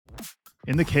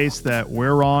In the case that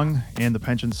we're wrong and the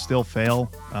pensions still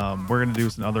fail, we're going to do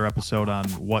another episode on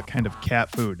what kind of cat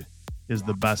food is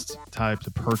the best type to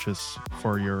purchase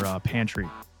for your pantry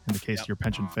in the case your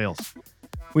pension fails.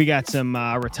 We got some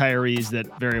retirees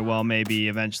that very well may be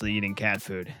eventually eating cat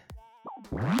food.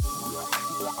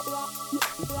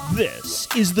 This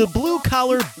is the Blue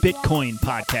Collar Bitcoin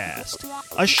Podcast,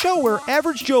 a show where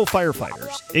average Joe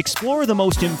firefighters explore the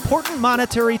most important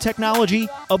monetary technology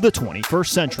of the 21st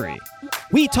century.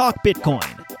 We talk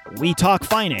Bitcoin, we talk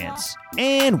finance,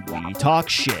 and we talk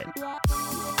shit.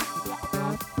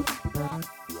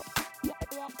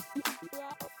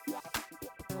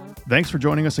 Thanks for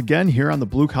joining us again here on the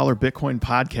Blue Collar Bitcoin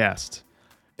Podcast.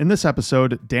 In this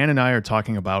episode, Dan and I are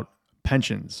talking about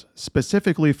pensions,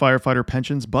 specifically firefighter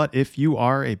pensions, but if you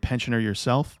are a pensioner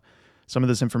yourself, some of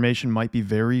this information might be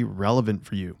very relevant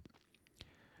for you.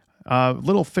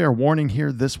 Little fair warning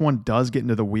here, this one does get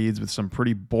into the weeds with some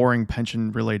pretty boring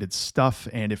pension-related stuff,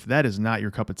 and if that is not your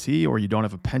cup of tea or you don't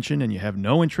have a pension and you have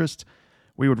no interest,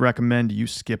 we would recommend you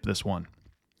skip this one.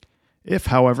 If,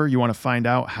 however, you want to find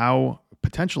out how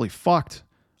potentially fucked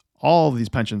all of these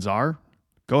pensions are,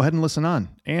 go ahead and listen on.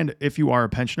 And if you are a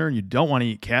pensioner and you don't want to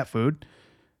eat cat food,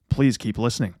 please keep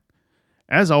listening.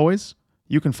 As always,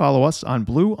 you can follow us on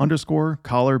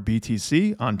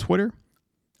blue_collar_BTC on Twitter,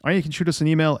 or you can shoot us an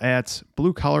email at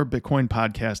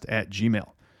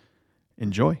bluecollarbitcoinpodcast@gmail.com.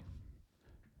 Enjoy.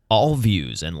 All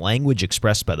views and language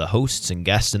expressed by the hosts and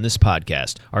guests in this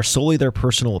podcast are solely their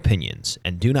personal opinions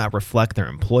and do not reflect their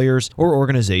employers or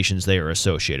organizations they are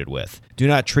associated with. Do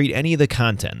not treat any of the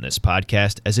content in this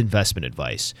podcast as investment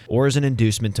advice or as an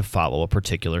inducement to follow a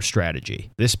particular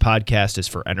strategy. This podcast is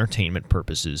for entertainment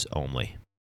purposes only.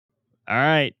 All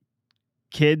right.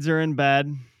 Kids are in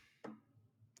bed.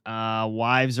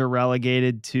 Wives are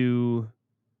relegated to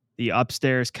the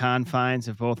upstairs confines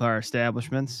of both our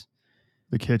establishments.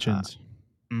 The kitchens.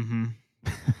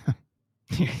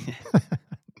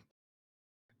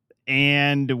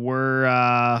 And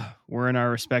we're in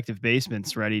our respective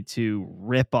basements ready to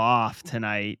rip off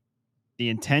tonight. The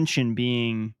intention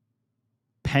being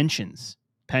pensions.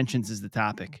 Pensions is the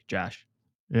topic, Josh.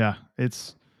 Yeah,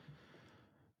 it's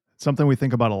something we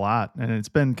think about a lot, and it's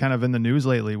been kind of in the news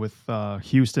lately with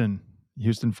Houston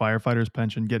firefighters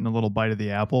pension getting a little bite of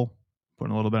the apple,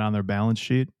 putting a little bit on their balance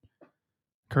sheet,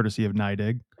 courtesy of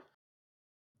NYDIG.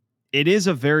 It is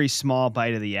a very small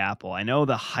bite of the apple. I know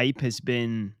the hype has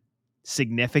been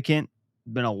significant.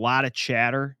 Been a lot of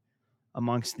chatter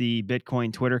amongst the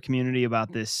Bitcoin Twitter community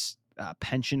about this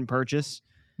pension purchase.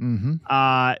 Mm-hmm.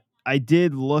 I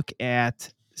did look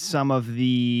at some of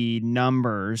the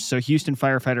numbers. So Houston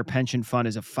Firefighter Pension Fund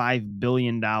is a $5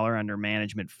 billion under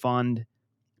management fund.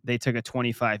 They took a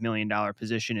 $25 million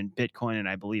position in Bitcoin and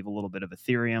I believe a little bit of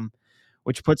Ethereum,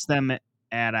 which puts them at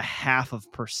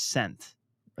 0.5%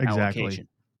 Exactly. allocation.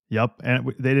 Yep.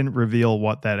 And they didn't reveal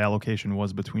what that allocation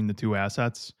was between the two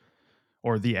assets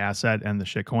or the asset and the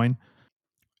shitcoin.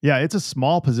 Yeah, it's a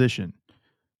small position.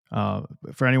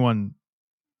 For anyone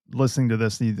listening to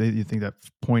this, you think that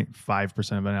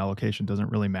 0.5% of an allocation doesn't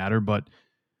really matter, but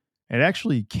it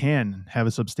actually can have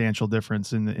a substantial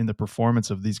difference in the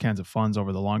performance of these kinds of funds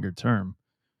over the longer term.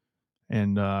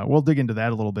 And we'll dig into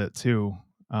that a little bit too.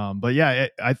 But yeah,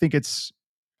 I think this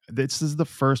is the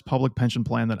first public pension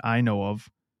plan that I know of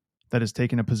that has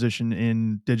taken a position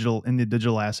in the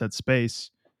digital asset space.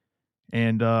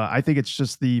 And I think it's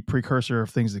just the precursor of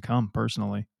things to come,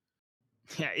 personally.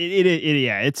 Yeah,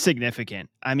 it's significant.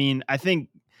 I mean, I think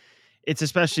it's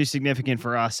especially significant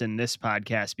for us in this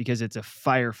podcast because it's a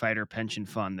firefighter pension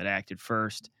fund that acted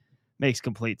first. Makes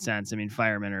complete sense. I mean,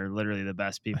 firemen are literally the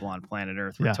best people on planet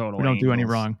Earth. We're total we don't do any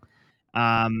angels.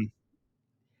 wrong.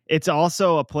 It's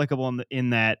also applicable in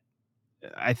that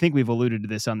I think we've alluded to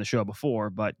this on the show before,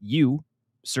 but you,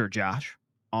 Sir Josh,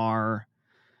 are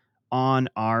on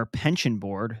our pension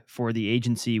board for the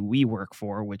agency we work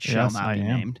for, which shall not be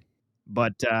named.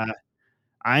 But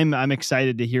I'm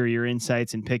excited to hear your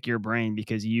insights and pick your brain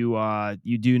because you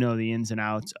do know the ins and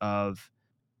outs of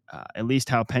at least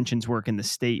how pensions work in the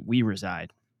state we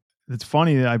reside. It's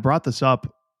funny that I brought this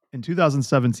up in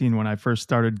 2017 when I first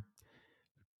started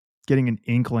getting an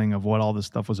inkling of what all this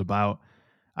stuff was about.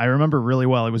 I remember really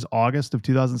well. It was August of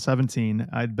 2017.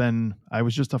 I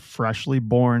was just a freshly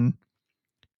born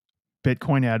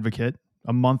Bitcoin advocate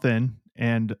a month in,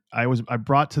 and I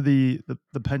brought to the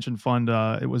pension fund.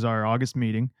 It was our August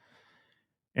meeting,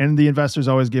 and the investors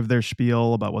always give their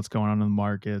spiel about what's going on in the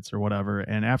markets or whatever.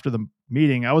 And after the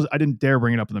meeting, I didn't dare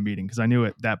bring it up in the meeting because I knew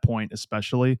at that point,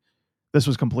 especially, this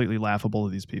was completely laughable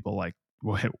to these people. Like,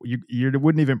 well, you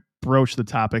wouldn't even broach the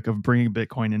topic of bringing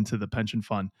Bitcoin into the pension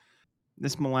fund.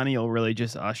 this millennial really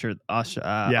just utter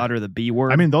the B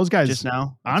word. I mean, those guys just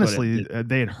now. Honestly,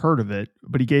 they had heard of it,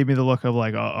 but he gave me the look of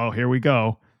like, oh, here we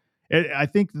go. I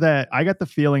think that I got the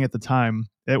feeling at the time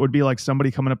it would be like somebody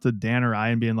coming up to Dan or I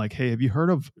and being like, hey, have you heard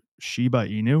of Shiba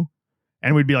Inu?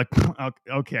 And we'd be like,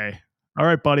 okay, all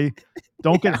right, buddy,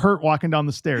 don't get hurt walking down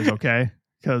the stairs, okay?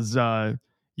 Because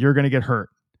you're going to get hurt.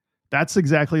 That's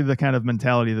exactly the kind of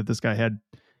mentality that this guy had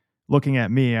looking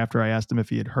at me after I asked him if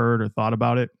he had heard or thought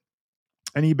about it.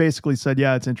 And he basically said,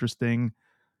 yeah, it's interesting,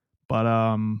 but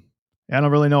I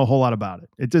don't really know a whole lot about it.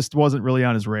 It just wasn't really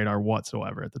on his radar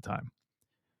whatsoever at the time.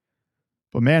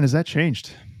 But man, has that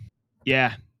changed?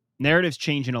 Yeah. Narrative's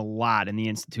changing a lot in the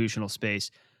institutional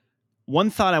space. One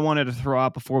thought I wanted to throw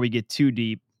out before we get too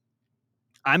deep.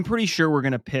 I'm pretty sure we're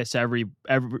going to piss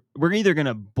we're either going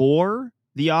to bore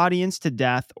the audience to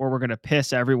death or we're going to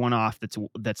piss everyone off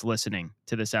that's listening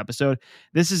to this episode.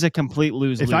 This is a complete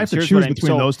lose-lose. If I have to choose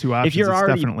between those two options, it's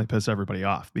definitely piss everybody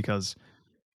off, because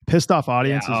pissed off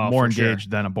audience is more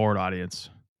engaged than a bored audience.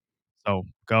 So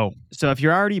go. So if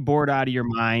you're already bored out of your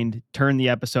mind, turn the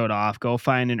episode off. Go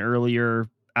find an earlier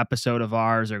episode of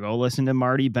ours, or go listen to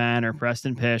Marty Ben or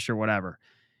Preston Pish or whatever.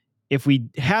 If we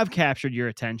have captured your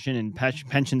attention and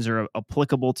pensions are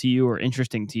applicable to you or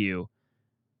interesting to you,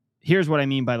 here's what I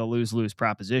mean by the lose-lose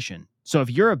proposition. So if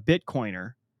you're a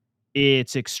Bitcoiner,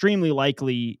 it's extremely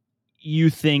likely you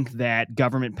think that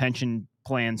government pension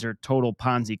plans are total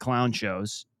Ponzi clown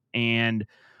shows, and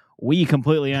we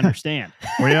completely understand.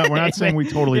 We're not saying we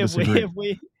totally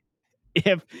disagree.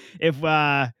 If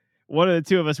one of the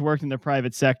two of us worked in the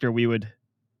private sector, we would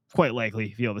quite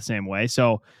likely feel the same way.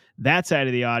 So that side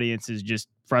of the audience is just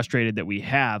frustrated that we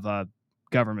have a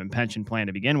government pension plan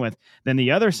to begin with. Then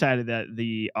the other side of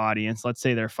the audience, let's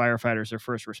say they're firefighters or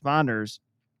first responders,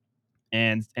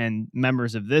 and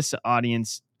members of this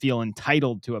audience feel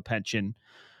entitled to a pension.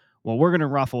 Well, we're going to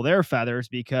ruffle their feathers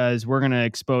because we're going to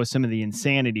expose some of the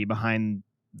insanity behind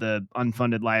the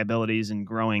unfunded liabilities and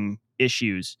growing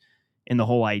issues in the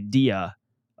whole idea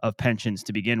of pensions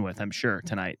to begin with, I'm sure,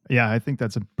 tonight. Yeah, I think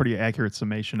that's a pretty accurate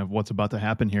summation of what's about to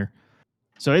happen here.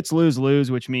 So it's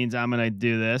lose-lose, which means I'm going to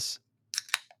do this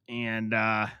and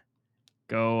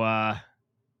go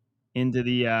into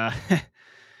the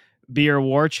beer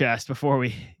war chest before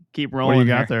we keep rolling. What do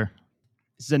you got there?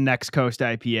 This is a Next Coast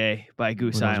IPA by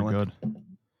Goose Island. Good.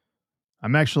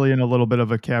 I'm actually in a little bit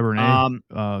of a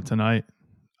Cabernet tonight.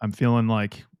 I'm feeling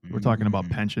like we're talking about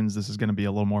pensions. This is going to be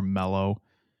a little more mellow.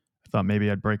 I thought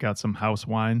maybe I'd break out some house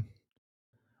wine.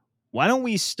 Why don't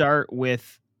we start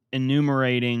with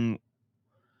enumerating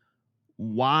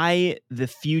why the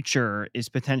future is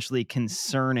potentially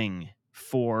concerning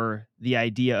for the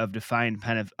idea of defined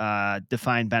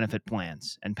benefit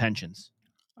plans and pensions?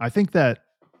 I think that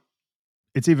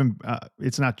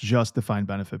it's not just defined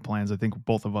benefit plans. I think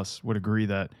both of us would agree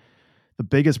that the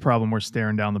biggest problem we're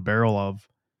staring down the barrel of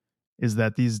is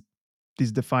that these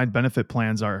defined benefit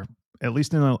plans are, at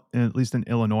least in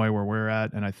Illinois where we're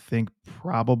at, and I think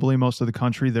probably most of the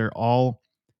country, they're all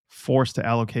forced to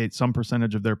allocate some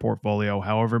percentage of their portfolio,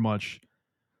 however much,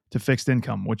 to fixed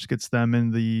income, which gets them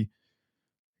in the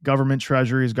government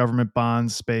treasuries, government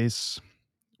bonds space,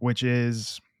 which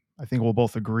is, I think we'll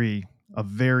both agree, a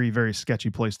very, very sketchy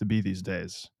place to be these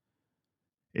days.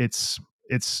 It's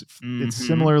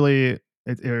similarly,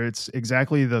 it's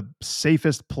exactly the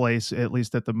safest place, at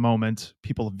least at the moment,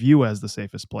 people view as the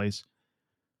safest place.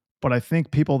 But I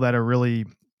think people that are really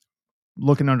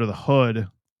looking under the hood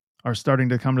are starting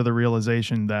to come to the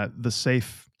realization that the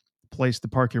safe place to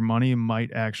park your money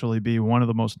might actually be one of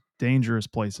the most dangerous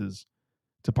places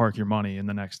to park your money in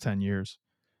the next 10 years.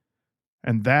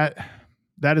 And that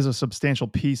is a substantial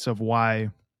piece of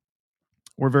why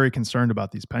we're very concerned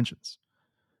about these pensions.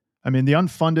 I mean, the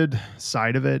unfunded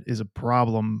side of it is a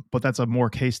problem, but that's a more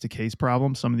case-to-case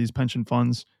problem. Some of these pension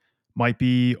funds might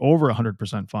be over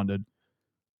 100% funded.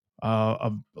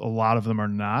 A lot of them are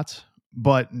not.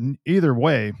 But either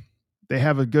way, they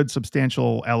have a good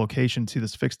substantial allocation to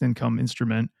this fixed income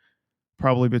instrument,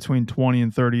 probably between 20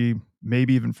 and 30,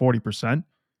 maybe even 40%.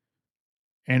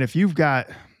 And if you've got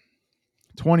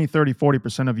 20, 30,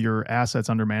 40% of your assets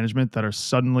under management that are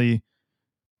suddenly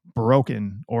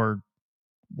broken or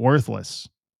worthless,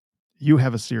 you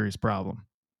have a serious problem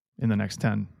in the next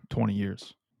 10, 20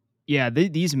 years. Yeah,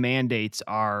 these mandates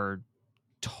are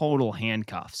total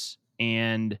handcuffs.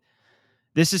 And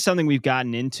this is something we've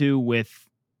gotten into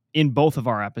in both of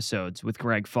our episodes with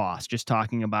Greg Foss, just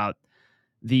talking about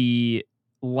the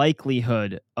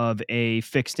likelihood of a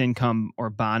fixed income or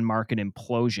bond market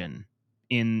implosion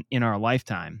in our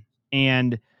lifetime.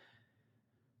 And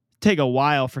take a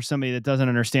while for somebody that doesn't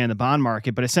understand the bond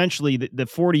market, but essentially the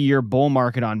 40-year bull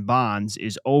market on bonds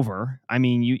is over. I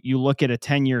mean, you look at a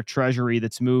 10-year treasury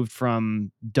that's moved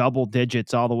from double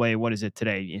digits all the way, what is it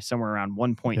today? Somewhere around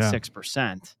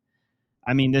 1.6%.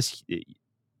 I mean,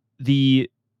 the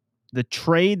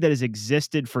trade that has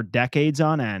existed for decades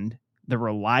on end, the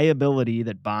reliability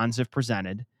that bonds have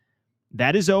presented,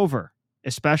 that is over,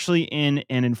 especially in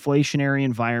an inflationary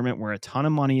environment where a ton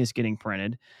of money is getting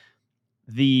printed.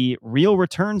 The real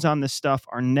returns on this stuff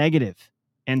are negative.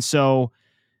 And so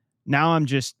now I'm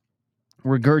just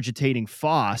regurgitating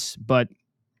Foss, but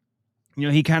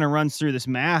he kind of runs through this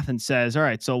math and says, all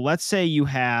right, so let's say you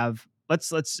have a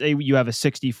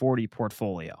 60-40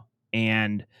 portfolio,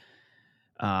 and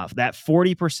that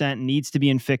 40% needs to be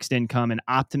in fixed income, and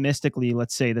optimistically,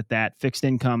 let's say that fixed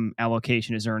income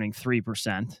allocation is earning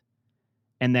 3%.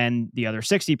 And then the other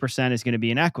 60% is going to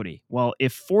be in equity. Well,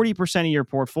 if 40% of your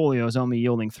portfolio is only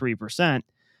yielding 3%,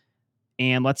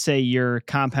 and let's say your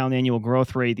compound annual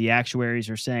growth rate, the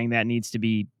actuaries are saying that needs to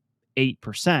be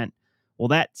 8%, well,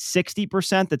 that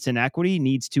 60% that's in equity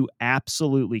needs to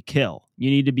absolutely kill. You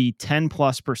need to be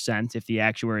 10+% if the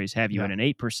actuaries have you at an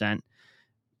 8%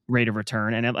 rate of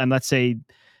return. And let's say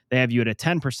they have you at a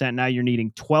 10%, now you're needing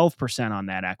 12% on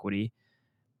that equity.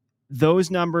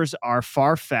 Those numbers are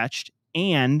far-fetched.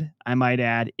 And I might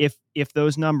add, if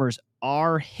those numbers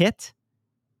are hit,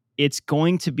 it's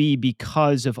going to be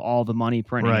because of all the money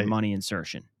printing and money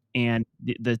insertion. And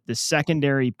the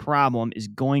secondary problem is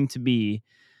going to be,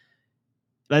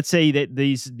 let's say that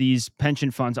these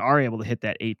pension funds are able to hit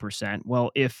that 8%.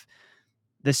 Well, if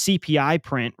the CPI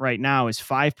print right now is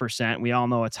 5%, we all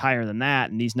know it's higher than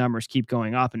that, and these numbers keep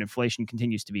going up and inflation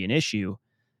continues to be an issue,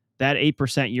 that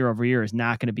 8% year over year is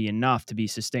not going to be enough to be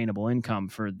sustainable income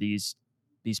for these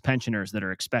pensioners that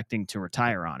are expecting to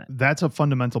retire on it. That's a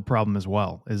fundamental problem as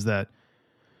well, is that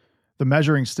the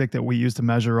measuring stick that we use to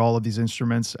measure all of these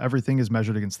instruments, everything is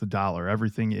measured against the dollar.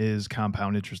 Everything is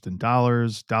compound interest in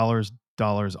dollars,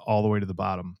 all the way to the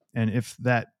bottom. And if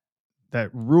that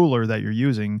ruler that you're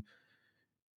using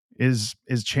is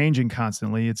changing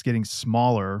constantly, it's getting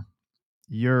smaller,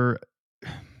 you're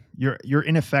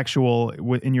ineffectual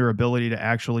in your ability to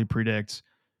actually predict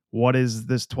what is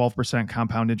this 12%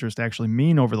 compound interest actually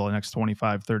mean over the next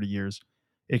 25, 30 years.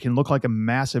 It can look like a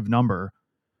massive number,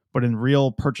 but in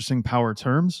real purchasing power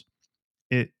terms,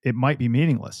 it might be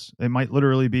meaningless. It might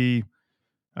literally be,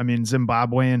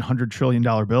 Zimbabwean $100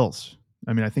 trillion bills.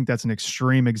 I think that's an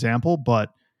extreme example, but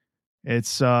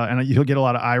it's, and you'll get a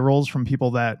lot of eye rolls from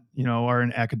people that, are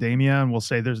in academia and will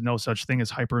say there's no such thing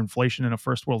as hyperinflation in a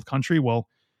first world country. Well,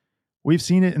 we've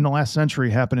seen it in the last century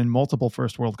happen in multiple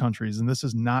first world countries, and this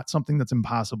is not something that's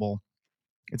impossible.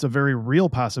 It's a very real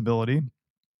possibility,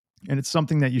 and it's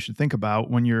something that you should think about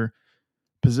when you're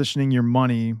positioning your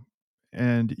money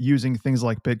and using things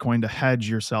like Bitcoin to hedge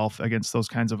yourself against those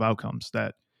kinds of outcomes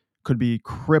that could be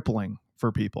crippling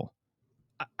for people.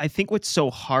 I think what's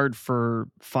so hard for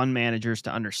fund managers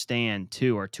to understand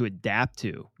too, or to adapt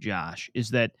to, Josh, is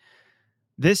that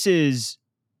this is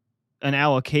an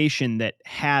allocation that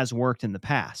has worked in the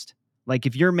past. Like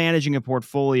if you're managing a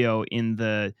portfolio in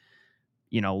the,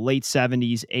 late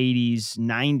 70s, 80s,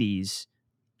 90s,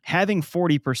 having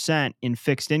 40% in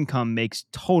fixed income makes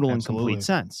total and complete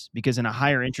sense, because in a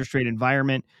higher interest rate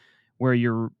environment where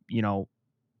you're,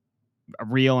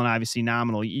 real and obviously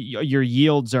nominal, your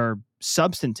yields are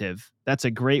substantive. That's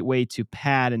a great way to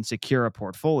pad and secure a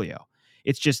portfolio.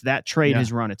 It's just that trade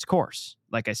has run its course.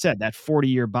 Like I said, that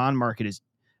 40-year bond market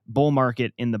bull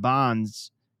market in the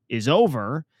bonds is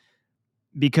over,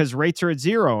 because rates are at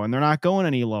zero and they're not going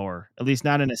any lower, at least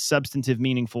not in a substantive,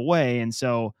 meaningful way. And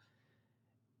so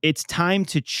it's time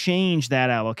to change that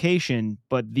allocation.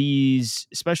 But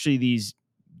especially these,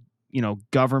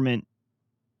 government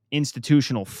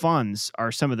institutional funds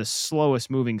are some of the slowest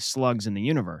moving slugs in the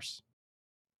universe.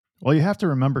 Well, you have to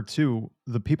remember too,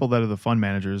 the people that are the fund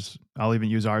managers, I'll even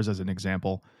use ours as an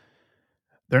example,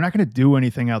 they're not going to do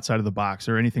anything outside of the box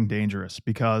or anything dangerous,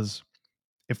 because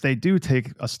if they do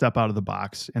take a step out of the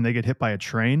box and they get hit by a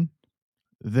train,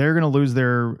 they're going to lose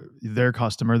their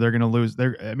customer. They're going to lose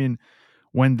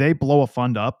when they blow a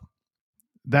fund up,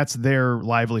 that's their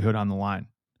livelihood on the line.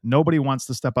 Nobody wants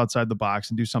to step outside the box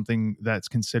and do something that's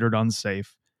considered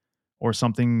unsafe or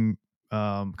something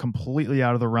completely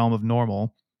out of the realm of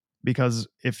normal, because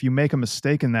if you make a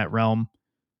mistake in that realm,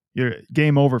 you're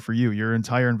game over for you. Your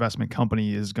entire investment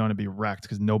company is going to be wrecked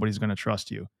because nobody's going to trust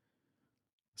you.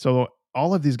 So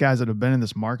all of these guys that have been in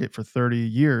this market for 30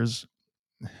 years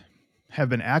have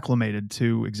been acclimated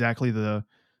to exactly the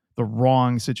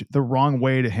wrong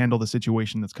way to handle the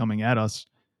situation that's coming at us.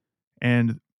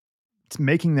 And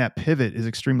making that pivot is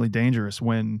extremely dangerous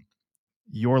when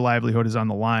your livelihood is on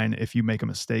the line if you make a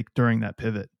mistake during that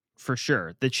pivot. For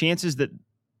sure. The chances that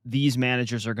these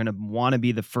managers are going to want to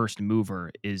be the first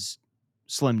mover is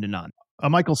slim to none.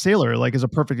 Michael Saylor, like, is a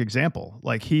perfect example.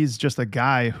 Like, he's just a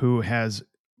guy who has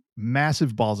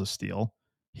massive balls of steel.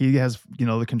 He has,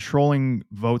 the controlling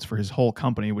votes for his whole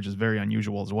company, which is very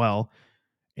unusual as well.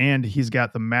 And he's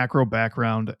got the macro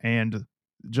background and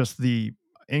just the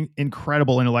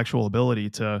incredible intellectual ability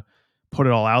to put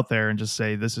it all out there and just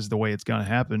say, this is the way it's going to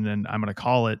happen, and I'm going to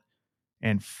call it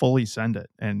and fully send it.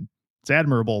 And it's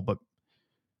admirable, but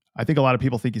I think a lot of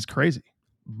people think he's crazy.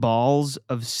 Balls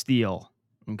of steel.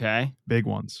 Okay. Big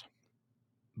ones.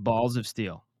 Balls of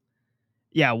steel.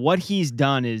 Yeah. What he's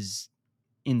done is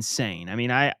insane. I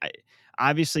mean, I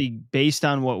obviously, based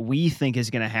on what we think is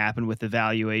going to happen with the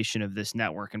valuation of this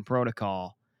network and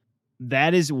protocol,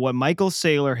 that is what Michael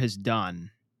Saylor has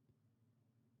done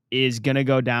is going to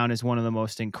go down as one of the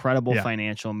most incredible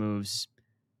financial moves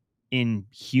in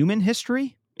human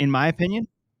history, in my opinion.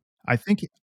 I think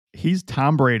he's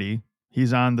Tom Brady.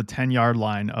 He's on the 10-yard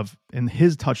line in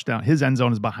his touchdown. His end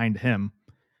zone is behind him.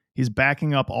 He's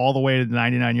backing up all the way to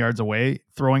 99 yards away,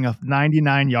 throwing a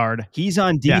 99-yard. He's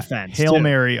on defense. Hail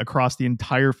Mary across the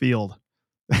entire field.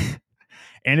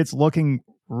 And it's looking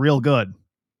real good.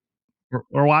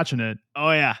 We're watching it.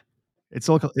 Oh, yeah. It's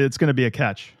going to be a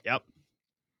catch. Yep.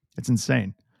 It's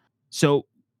insane. So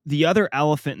the other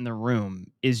elephant in the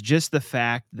room is just the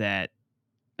fact that,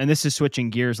 and this is switching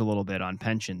gears a little bit on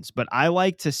pensions, but I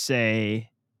like to say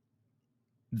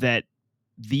that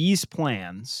these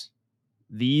plans,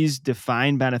 these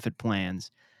defined benefit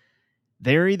plans,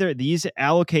 these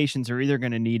allocations are either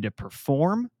going to need to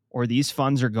perform or these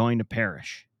funds are going to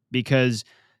perish, because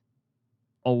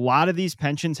a lot of these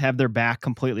pensions have their back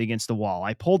completely against the wall.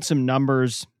 I pulled some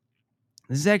numbers.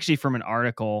 This is actually from an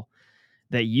article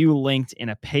that you linked in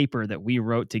a paper that we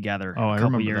wrote together a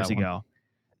couple years ago.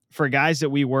 For guys that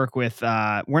we work with,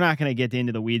 we're not going to get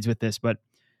into the weeds with this, but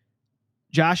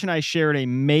Josh and I shared a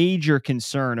major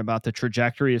concern about the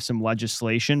trajectory of some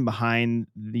legislation behind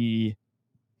the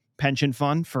pension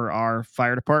fund for our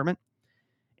fire department.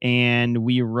 And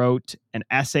we wrote an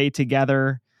essay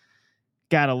together,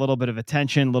 got a little bit of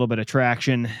attention, a little bit of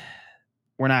traction.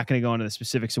 We're not going to go into the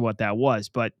specifics of what that was,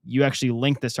 but you actually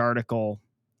linked this article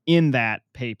in that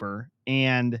paper.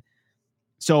 And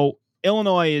so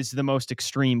Illinois is the most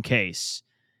extreme case.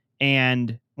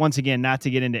 And once again, not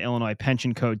to get into Illinois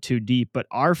pension code too deep, but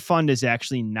our fund is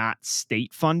actually not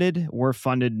state funded. We're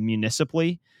funded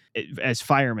municipally as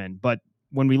firemen. But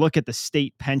when we look at the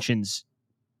state pensions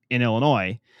in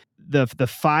Illinois, the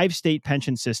 5 state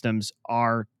pension systems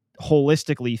are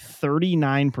holistically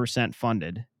 39%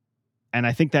 funded. And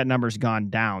I think that number's gone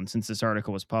down since this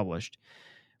article was published,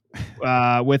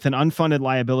 with an unfunded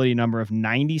liability number of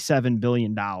 $97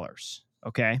 billion.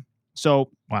 Okay. So,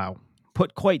 wow.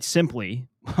 Put quite simply,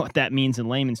 what that means in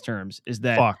layman's terms is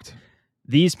that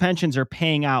these pensions are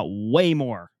paying out way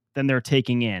more than they're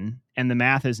taking in, and the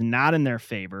math is not in their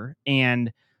favor.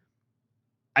 And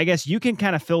I guess you can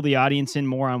kind of fill the audience in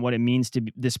more on what it means to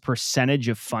be this percentage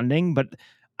of funding. But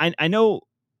I know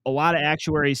a lot of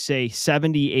actuaries say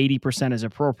 70, 80% is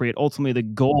appropriate. Ultimately, the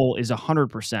goal is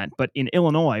 100%. But in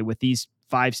Illinois, with these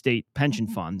 5 state pension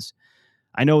funds,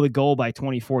 I know the goal by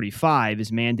 2045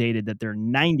 is mandated that they're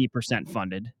 90%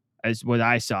 funded, as what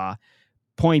I saw.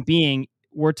 Point being,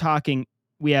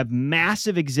 we have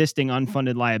massive existing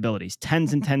unfunded liabilities,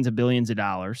 tens and tens of billions of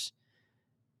dollars.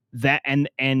 That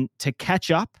and to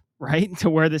catch up, right, to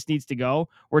where this needs to go,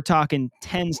 we're talking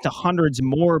tens to hundreds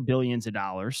more billions of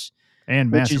dollars. And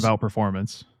massive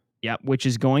outperformance. Yep, which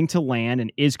is going to land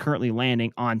and is currently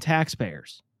landing on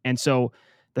taxpayers. And so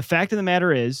the fact of the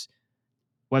matter is,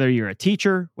 whether you're a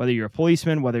teacher, whether you're a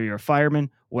policeman, whether you're a fireman,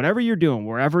 whatever you're doing,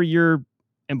 wherever you're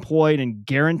employed and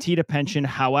guaranteed a pension,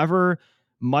 however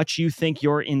much you think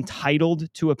you're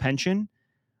entitled to a pension,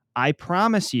 I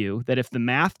promise you that if the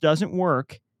math doesn't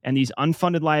work and these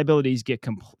unfunded liabilities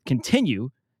continue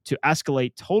to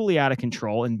escalate totally out of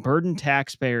control and burden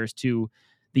taxpayers to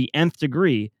the nth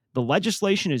degree, the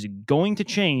legislation is going to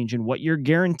change, and what you're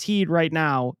guaranteed right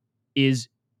now is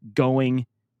going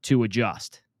to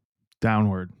adjust.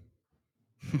 Downward.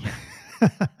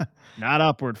 Not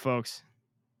upward, folks.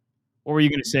 What were you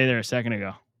going to say there a second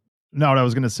ago? No, what I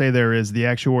was going to say there is the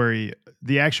actuaries,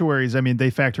 I mean, they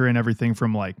factor in everything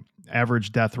from like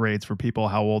average death rates for people,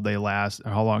 how old they last,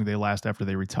 or how long they last after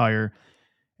they retire.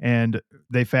 And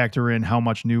they factor in how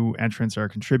much new entrants are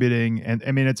contributing. And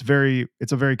I mean, it's a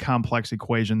very complex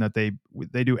equation that they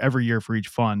do every year for each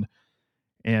fund.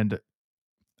 And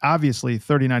obviously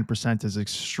 39% is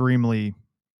extremely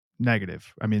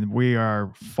negative. I mean, we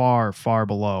are far, far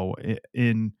below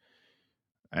in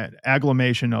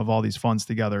agglomeration of all these funds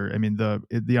together. I mean, the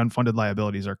unfunded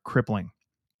liabilities are crippling.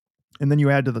 And then you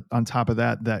add on top of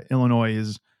that Illinois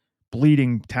is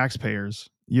bleeding taxpayers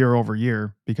year over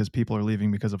year because people are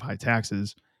leaving because of high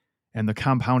taxes, and the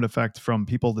compound effect from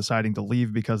people deciding to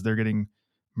leave because they're getting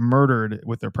murdered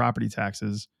with their property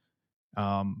taxes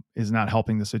is not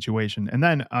helping the situation. And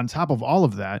then on top of all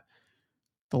of that,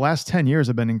 the last 10 years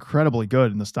have been incredibly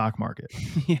good in the stock market.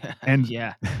 Yeah. And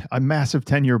yeah. a massive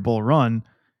 10-year bull run,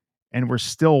 and we're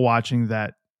still watching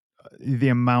that the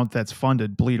amount that's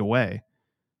funded bleed away.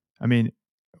 I mean,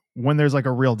 when there's like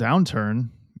a real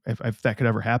downturn, if that could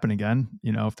ever happen again,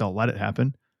 if they'll let it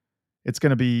happen, it's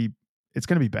going to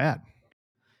be bad.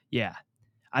 Yeah.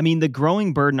 I mean, the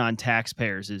growing burden on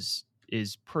taxpayers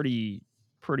is pretty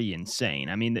insane.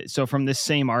 I mean, so from this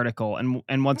same article,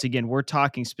 and once again, we're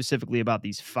talking specifically about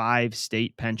these 5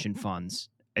 state pension funds,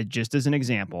 just as an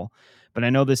example, but I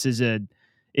know this is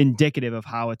indicative of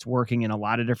how it's working in a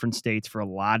lot of different states for a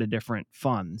lot of different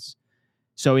funds.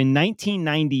 So in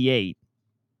 1998,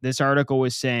 this article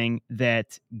was saying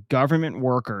that government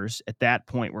workers at that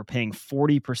point were paying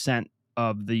 40%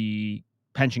 of the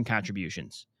pension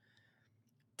contributions.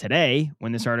 Today,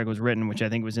 when this article was written, which I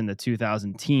think was in the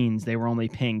 2010s, they were only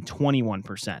paying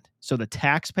 21%. So the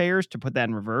taxpayers, to put that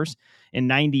in reverse, in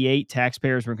 98,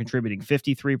 taxpayers were contributing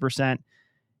 53%.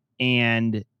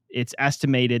 And it's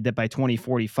estimated that by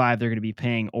 2045, they're going to be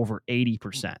paying over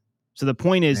 80%. So the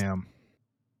point is,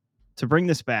 to bring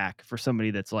this back for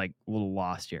somebody that's like a little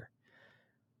lost here,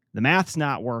 the math's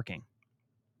not working.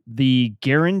 The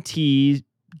guaranteed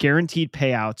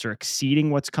payouts are exceeding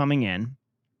what's coming in.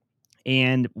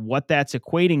 And what that's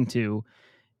equating to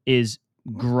is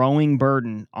growing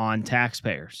burden on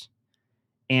taxpayers.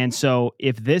 And so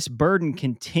if this burden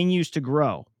continues to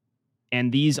grow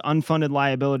and these unfunded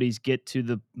liabilities get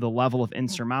to the level of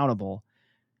insurmountable,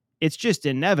 it's just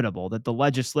inevitable that the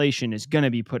legislation is going to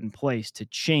be put in place to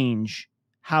change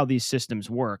how these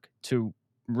systems work to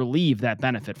relieve that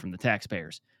benefit from the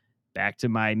taxpayers. Back to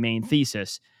my main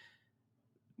thesis.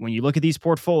 When you look at these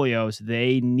portfolios,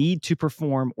 they need to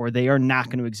perform or they are not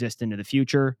going to exist into the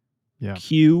future. Yeah.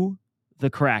 Cue the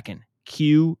Kraken.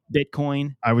 Cue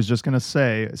Bitcoin. I was just going to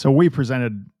say, so we've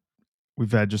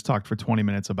just talked for 20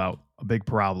 minutes about a big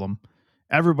problem.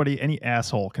 Everybody, any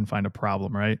asshole can find a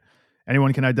problem, right?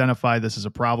 Anyone can identify this as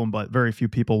a problem, but very few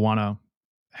people want to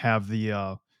have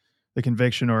the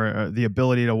conviction or the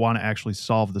ability to want to actually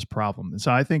solve this problem. And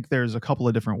so I think there's a couple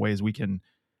of different ways we can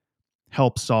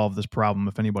help solve this problem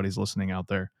if anybody's listening out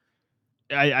there.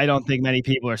 I don't think many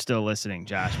people are still listening,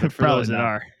 Josh, but for those that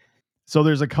are. So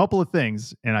there's a couple of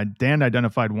things, and Dan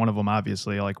identified one of them,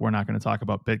 obviously. Like, we're not going to talk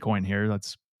about Bitcoin here.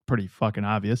 That's pretty fucking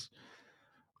obvious.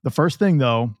 The first thing,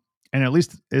 though, and at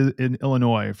least in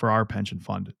Illinois for our pension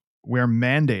fund, we are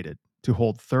mandated to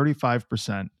hold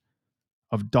 35%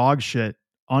 of dog shit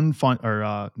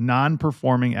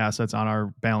non-performing assets on our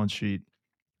balance sheet,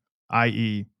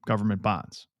 i.e. government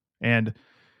bonds. And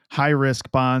high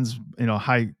risk bonds,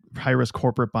 high risk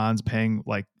corporate bonds paying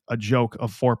like a joke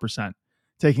of 4%,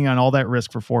 taking on all that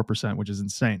risk for 4%, which is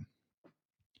insane.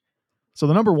 So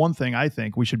the number one thing I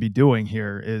think we should be doing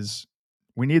here is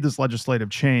we need this legislative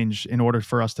change in order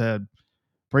for us to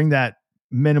bring that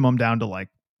minimum down to like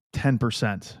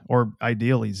 10% or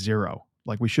ideally 0.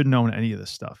 Like, we shouldn't own any of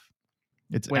this stuff.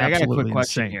 It's Wait, I got a quick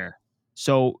question insane. here.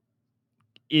 So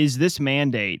is this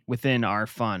mandate within our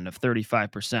fund of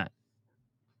 35%?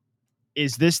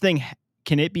 Is this thing,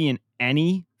 can it be in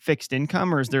any fixed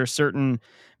income, or is there a certain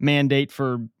mandate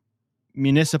for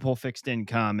municipal fixed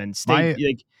income and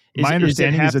state? My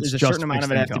understanding is it's a just certain amount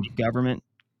of it income. have to be government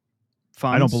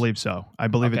funds? I don't believe so. I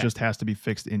believe it just has to be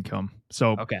fixed income.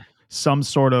 So some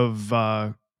sort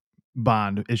of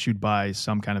bond issued by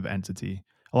some kind of entity.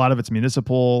 A lot of it's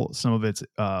municipal, some of it's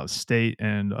state,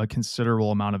 and a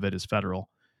considerable amount of it is federal.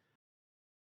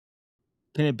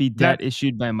 Can it be debt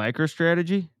issued by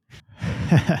MicroStrategy?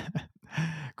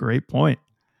 Great point.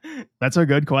 That's a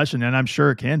good question, and I'm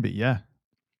sure it can be, yeah.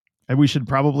 And we should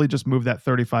probably just move that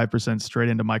 35% straight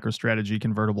into MicroStrategy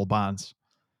convertible bonds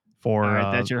for all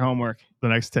right, that's your homework. The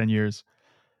next 10 years.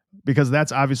 Because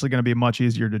that's obviously going to be much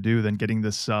easier to do than getting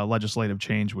this legislative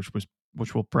change,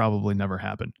 which will probably never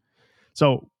happen.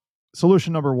 So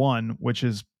solution number one, which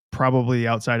is probably the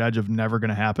outside edge of never going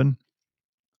to happen.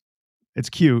 It's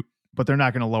cute, but they're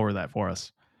not going to lower that for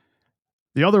us.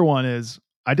 The other one is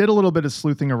I did a little bit of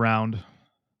sleuthing around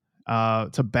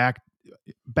to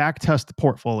back test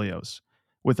portfolios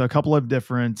with a couple of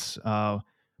different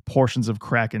portions of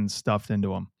Kraken stuffed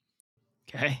into them.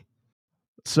 Okay.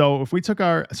 So if we took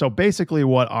basically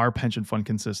what our pension fund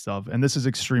consists of, and this is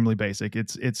extremely basic,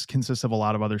 it's consists of a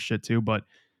lot of other shit too, but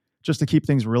just to keep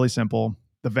things really simple,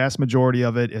 the vast majority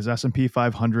of it is S&P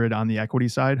 500 on the equity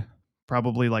side.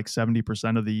 Probably like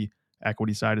 70% of the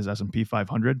equity side is S&P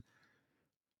 500.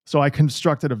 So I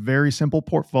constructed a very simple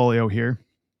portfolio here.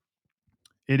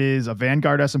 It is a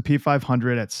Vanguard S&P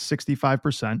 500 at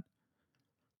 65%,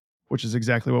 which is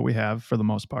exactly what we have for the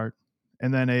most part.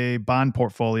 And then a bond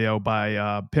portfolio by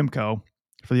PIMCO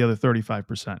for the other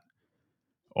 35%.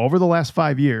 Over the last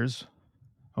 5 years,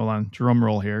 hold on, drum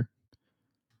roll here,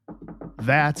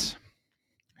 that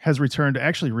has returned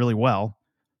actually really well,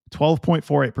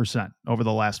 12.48% over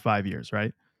the last 5 years,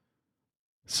 right?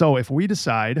 So if we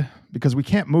decide, because we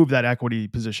can't move that equity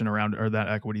position around, or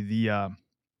the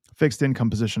fixed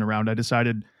income position around, I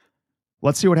decided,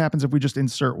 let's see what happens if we just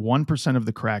insert 1% of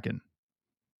the Kraken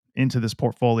into this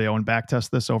portfolio and backtest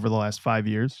this over the last 5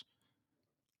 years.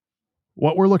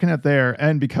 What we're looking at there,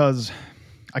 and because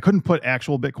I couldn't put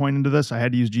actual Bitcoin into this, I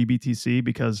had to use GBTC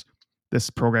because this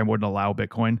program wouldn't allow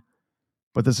Bitcoin,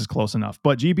 but this is close enough.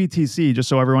 But GBTC, just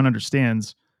so everyone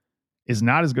understands, is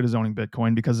not as good as owning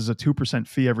Bitcoin because it's a 2%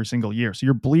 fee every single year. So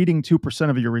you're bleeding 2%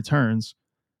 of your returns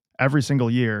every single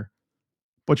year,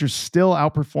 but you're still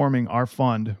outperforming our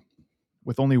fund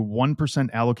with only 1%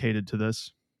 allocated to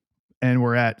this. And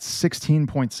we're at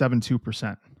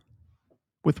 16.72%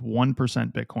 with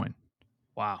 1% Bitcoin.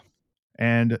 Wow.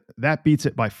 And that beats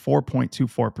it by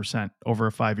 4.24% over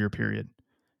a 5-year period,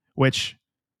 which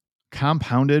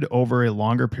compounded over a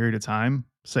longer period of time,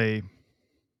 say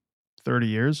 30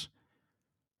 years,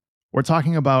 we're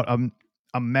talking about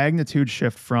a magnitude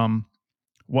shift from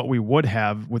what we would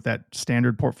have with that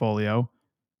standard portfolio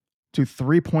to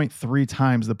 3.3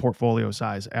 times the portfolio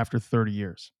size after 30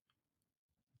 years.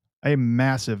 A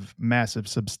massive, massive,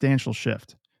 substantial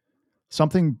shift.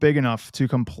 Something big enough to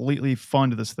completely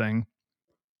fund this thing,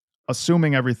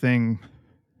 assuming everything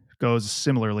goes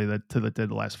similarly to that did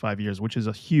the last 5 years, which is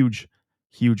a huge,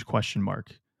 huge question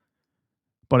mark.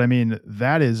 But I mean,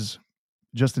 that is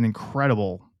just an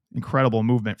incredible, incredible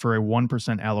movement for a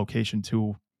 1% allocation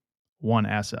to one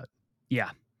asset. Yeah.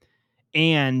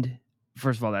 And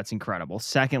first of all, that's incredible.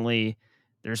 Secondly,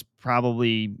 there's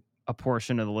probably a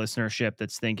portion of the listenership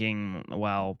that's thinking,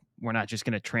 well, we're not just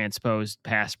going to transpose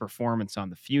past performance on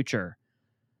the future,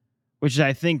 which is,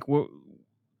 I think,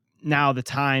 now the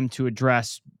time to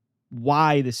address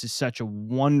why this is such a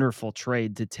wonderful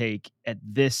trade to take at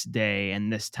this day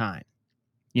and this time.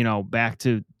 You know, back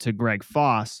to Greg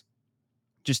Foss,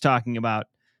 just talking about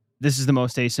this is the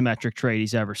most asymmetric trade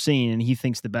he's ever seen, and he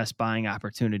thinks the best buying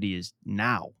opportunity is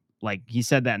now. Like he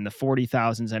said that in the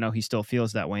 40,000s. I know he still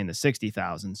feels that way in the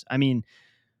 60,000s. I mean,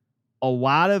 a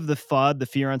lot of the FUD, the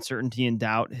fear, uncertainty, and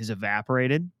doubt has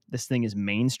evaporated. This thing is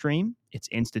mainstream. It's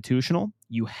institutional.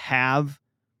 You have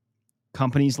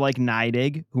companies like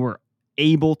NYDIG who are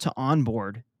able to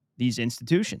onboard these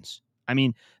institutions. I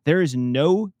mean, there is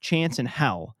no chance in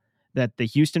hell that the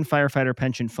Houston Firefighter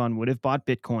Pension Fund would have bought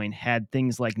Bitcoin had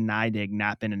things like NYDIG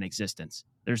not been in existence.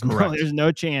 There's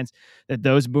no chance that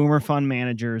those boomer fund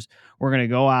managers were going to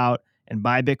go out and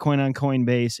buy Bitcoin on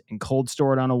Coinbase and cold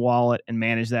store it on a wallet and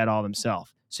manage that all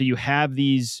themselves. So you have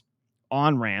these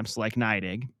on-ramps like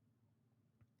NYDIG.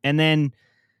 And then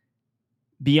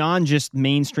beyond just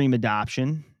mainstream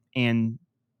adoption and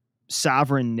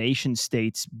sovereign nation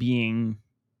states being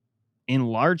in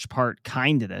large part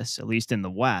kind to this, at least in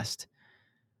the West,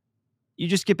 you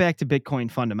just get back to Bitcoin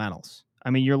fundamentals.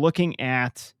 I mean, you're looking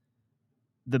at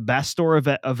the best store of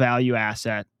a value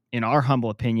asset, in our humble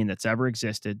opinion, that's ever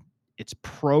existed. It's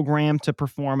programmed to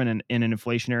perform in an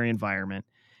inflationary environment.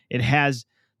 It has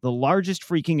the largest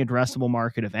freaking addressable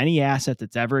market of any asset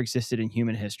that's ever existed in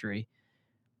human history.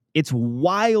 It's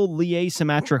wildly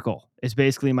asymmetrical, is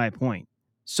basically my point.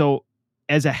 So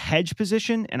as a hedge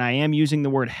position, and I am using the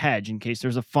word hedge in case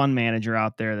there's a fund manager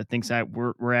out there that thinks that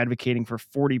we're advocating for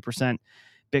 40%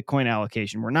 Bitcoin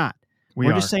allocation. We're not.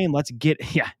 We're just saying let's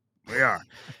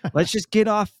just get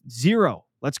off zero.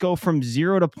 Let's go from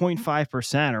 0 to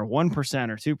 0.5% or 1%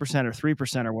 or 2% or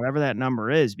 3% or whatever that number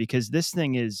is, because this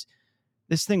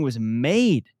thing was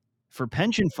made for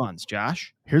pension funds,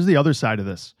 Josh. Here's the other side of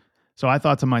this. So I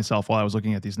thought to myself while I was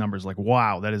looking at these numbers, like,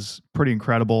 wow, that is pretty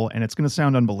incredible. And it's going to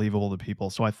sound unbelievable to people.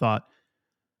 So I thought,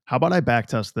 how about I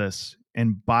backtest this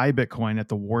and buy Bitcoin at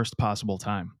the worst possible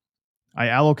time? I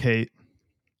allocate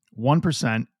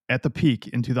 1% at the peak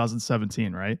in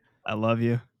 2017, right? I love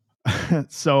you.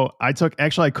 So I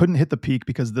couldn't hit the peak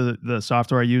because the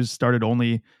software I used started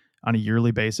only on a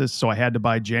yearly basis. So I had to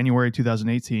buy January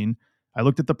 2018. I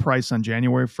looked at the price on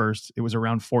January 1st. It was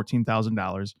around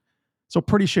 $14,000. So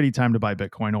pretty shitty time to buy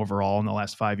Bitcoin overall in the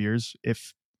last 5 years,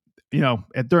 if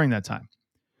during that time.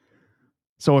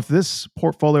 So if this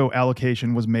portfolio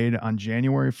allocation was made on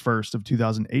January 1st of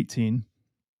 2018,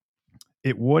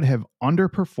 it would have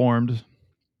underperformed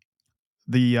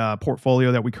the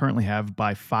portfolio that we currently have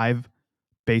by 5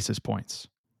 basis points.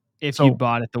 If So you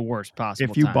bought at the worst possible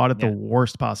time. If you bought at the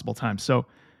worst possible time. So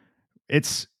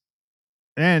it's,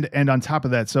 and on top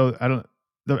of that, so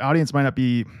the audience might not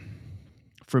be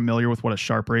familiar with what a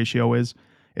Sharpe ratio is.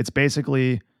 It's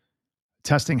basically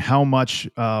testing how much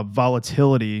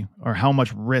volatility or how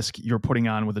much risk you're putting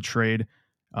on with a trade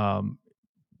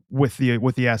with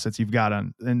the assets you've got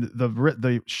on. And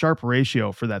the Sharpe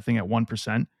ratio for that thing at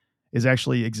 1% is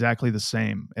actually exactly the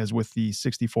same as with the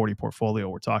 60/40 portfolio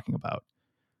we're talking about.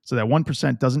 So that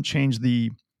 1% doesn't change the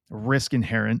risk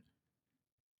inherent.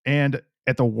 And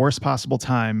at the worst possible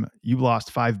time, you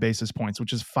lost 5 basis points,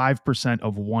 which is 5%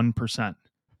 of 1%.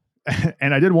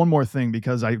 And I did one more thing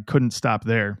because I couldn't stop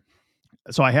there.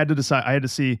 So I had to decide, I had to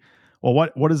see, well,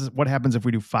 what happens if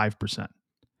we do 5%?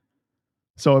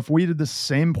 So if we did the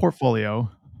same portfolio,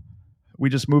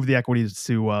 we just moved the equities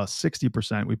to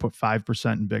 60%. We put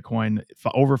 5% in Bitcoin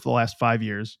over for the last 5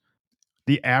 years.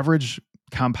 The average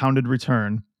compounded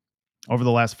return over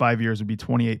the last 5 years would be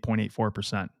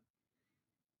 28.84%.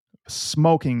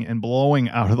 Smoking and blowing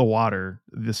out of the water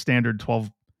the standard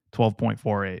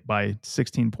 12.48 by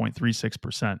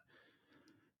 16.36%,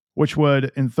 which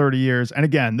would in 30 years. And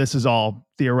again, this is all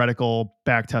theoretical,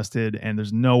 back tested, and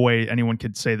there's no way anyone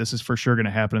could say this is for sure going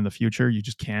to happen in the future. You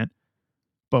just can't.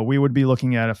 But we would be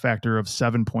looking at a factor of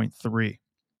 7.3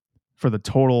 for the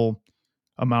total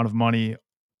amount of money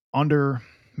under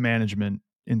management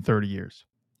in 30 years.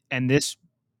 And this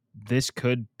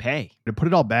could pay. To put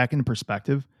it all back into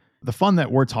perspective, the fund that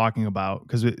we're talking about,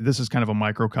 because this is kind of a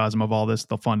microcosm of all this,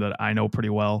 the fund that I know pretty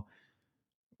well,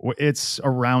 it's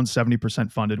around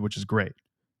 70% funded, which is great.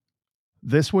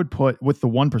 This would put, with the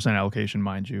 1% allocation,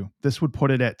 mind you, this would put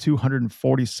it at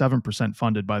 247%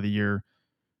 funded by the year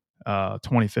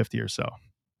 2050 or so,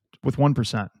 with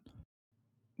 1%.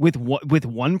 With what? With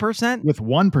 1%? With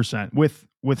 1%. With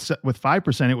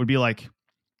 5%, it would be like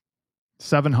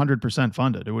 700%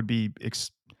 funded. It would be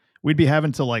we'd be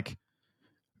having to, like,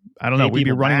 I don't know, we'd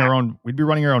be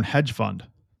running our own hedge fund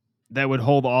that would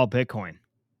hold all Bitcoin.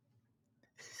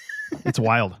 It's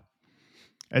wild.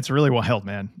 It's really wild,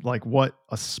 man. Like what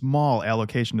a small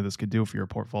allocation to this could do for your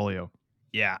portfolio.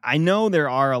 Yeah, I know there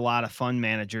are a lot of fund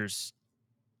managers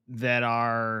that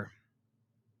are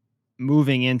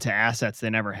moving into assets they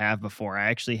never have before.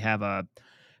 I actually have a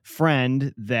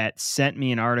friend that sent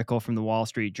me an article from the Wall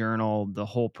Street Journal. The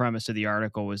whole premise of the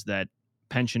article was that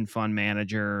pension fund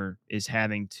manager is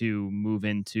having to move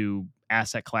into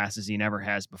asset classes he never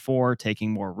has before,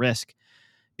 taking more risk,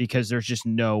 because there's just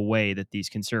no way that these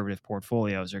conservative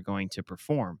portfolios are going to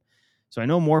perform. So I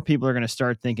know more people are going to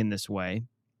start thinking this way.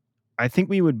 I think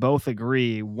we would both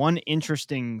agree one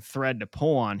interesting thread to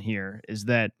pull on here is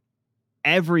that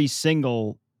every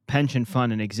single pension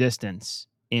fund in existence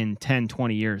in 10,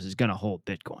 20 years is going to hold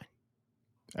Bitcoin.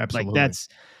 Absolutely. Like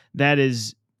that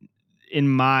is, in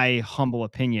my humble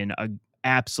opinion, an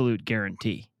absolute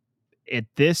guarantee. At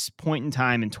this point in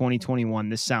time in 2021,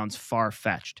 this sounds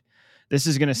far-fetched. This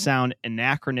is going to sound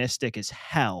anachronistic as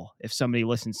hell if somebody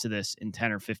listens to this in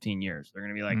 10 or 15 years. They're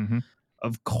going to be like,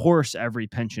 Of course every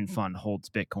pension fund holds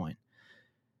Bitcoin.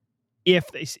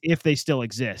 If they still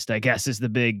exist, I guess, is the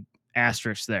big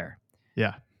asterisk there.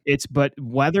 Yeah. But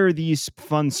whether these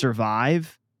funds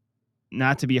survive,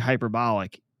 not to be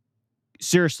hyperbolic,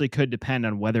 seriously could depend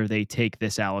on whether they take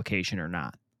this allocation or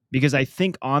not. Because I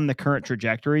think on the current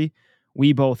trajectory,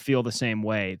 we both feel the same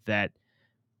way, that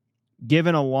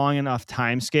given a long enough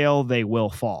time scale, they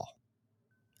will fall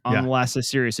unless a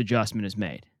serious adjustment is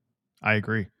made. I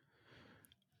agree.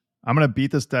 I'm going to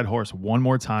beat this dead horse one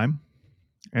more time,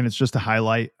 and it's just to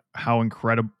highlight how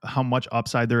much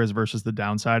upside there is versus the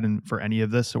downside, and for any of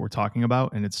this that we're talking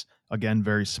about. And it's, again,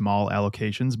 very small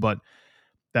allocations, but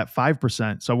that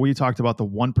 5%. So we talked about the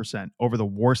 1% over the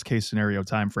worst case scenario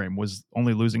time frame was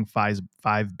only losing 5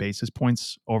 basis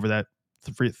points over that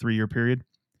 3-year period.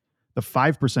 The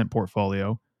 5%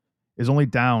 portfolio is only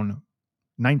down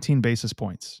 19 basis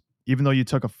points. Even though you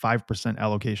took a 5%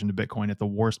 allocation to Bitcoin at the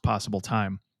worst possible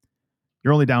time,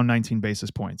 you're only down 19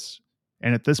 basis points.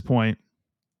 And at this point,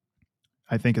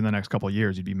 I think in the next couple of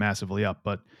years, you'd be massively up.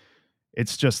 But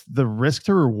it's just the risk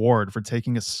to reward for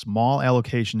taking a small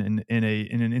allocation in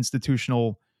an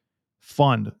institutional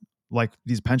fund like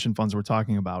these pension funds we're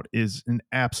talking about is an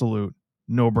absolute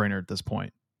no-brainer at this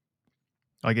point.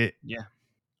 Like it, yeah.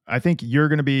 I think you're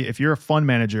going to be, if you're a fund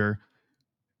manager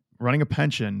running a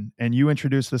pension and you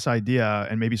introduce this idea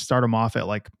and maybe start them off at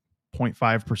like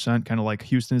 0.5%, kind of like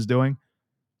Houston is doing,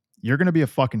 you're going to be a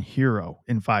fucking hero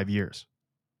in 5 years.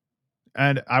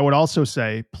 And I would also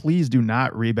say, please do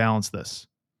not rebalance this.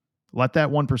 Let that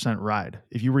 1% ride.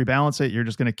 If you rebalance it, you're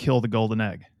just going to kill the golden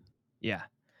egg. Yeah.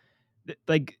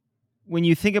 Like when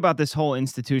you think about this whole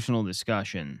institutional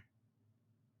discussion,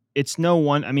 it's no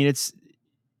one, I mean, it's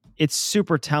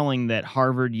super telling that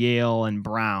Harvard, Yale, and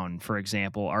Brown, for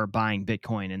example, are buying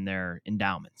Bitcoin in their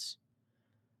endowments.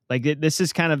 Like this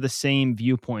is kind of the same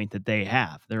viewpoint that they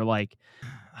have. They're like,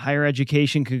 higher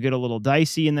education could get a little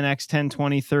dicey in the next 10,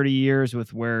 20, 30 years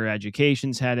with where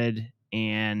education's headed.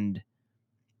 And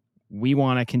we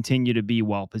want to continue to be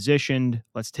well positioned.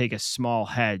 Let's take a small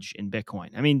hedge in Bitcoin.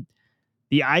 I mean,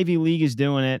 the Ivy League is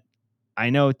doing it. I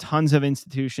know tons of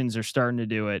institutions are starting to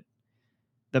do it.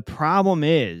 The problem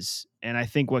is, and I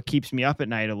think what keeps me up at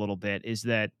night a little bit, is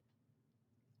that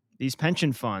these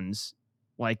pension funds,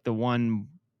 like the one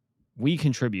we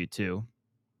contribute to,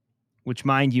 which,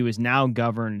 mind you, is now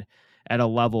governed at a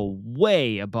level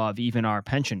way above even our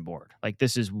pension board. Like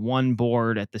this is one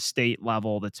board at the state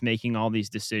level that's making all these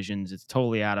decisions. It's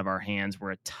totally out of our hands.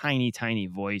 We're a tiny, tiny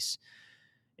voice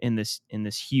in this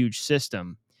huge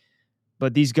system.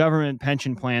 But these government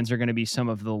pension plans are going to be some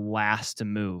of the last to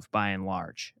move by and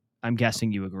large. I'm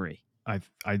guessing you agree.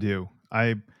 I do.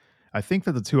 I think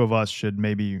that the two of us should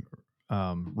maybe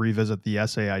revisit the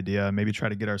essay idea, maybe try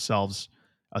to get ourselves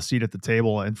a seat at the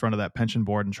table in front of that pension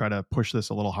board and try to push this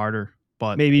a little harder.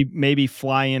 But maybe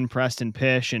fly in Preston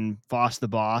Pish and Foss the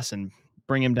boss and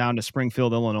bring him down to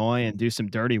Springfield, Illinois and do some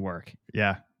dirty work.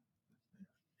 Yeah.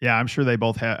 Yeah, I'm sure they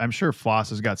both have. I'm sure Foss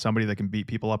has got somebody that can beat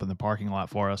people up in the parking lot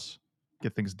for us,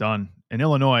 get things done. In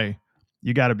Illinois,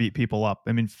 you got to beat people up.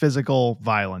 I mean, physical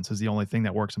violence is the only thing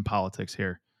that works in politics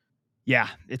here. Yeah,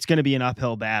 it's going to be an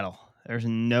uphill battle. There's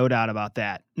no doubt about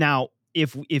that. Now,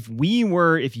 if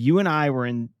you and I were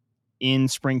in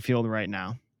Springfield right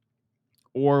now,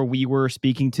 or we were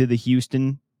speaking to the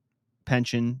Houston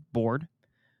pension board,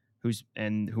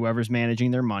 whoever's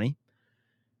managing their money,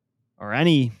 or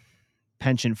any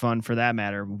pension fund for that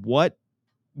matter,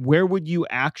 where would you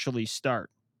actually start?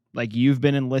 Like you've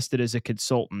been enlisted as a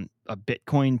consultant, a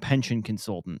Bitcoin pension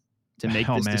consultant, to make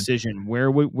this decision.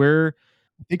 Where?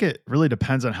 I think it really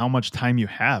depends on how much time you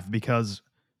have, because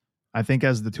I think,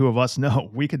 as the two of us know,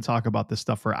 we can talk about this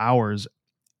stuff for hours.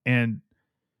 And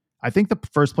I think the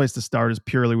first place to start is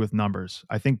purely with numbers.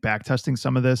 I think backtesting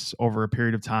some of this over a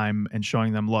period of time and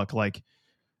showing them, look, like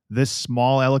this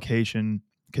small allocation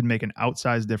can make an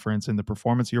outsized difference in the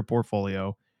performance of your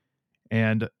portfolio.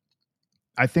 And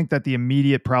I think that the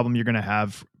immediate problem you're going to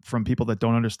have from people that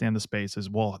don't understand the space is,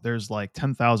 well, there's like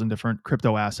 10,000 different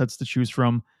crypto assets to choose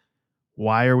from.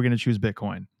 Why are we going to choose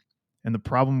Bitcoin? And the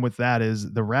problem with that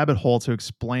is the rabbit hole to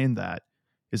explain that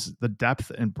is the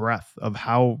depth and breadth of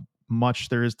how much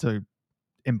there is to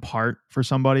impart for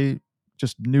somebody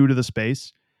just new to the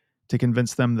space to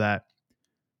convince them that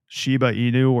Shiba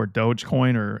Inu or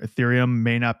Dogecoin or Ethereum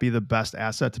may not be the best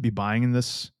asset to be buying in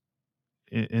this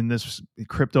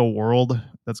crypto world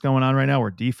that's going on right now, or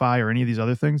DeFi or any of these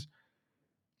other things.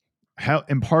 How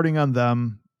imparting on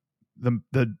them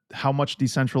the how much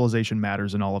decentralization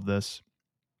matters in all of this,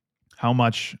 how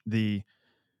much the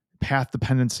path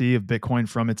dependency of Bitcoin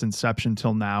from its inception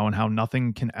till now, and how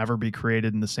nothing can ever be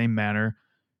created in the same manner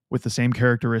with the same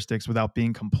characteristics without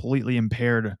being completely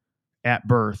impaired at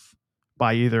birth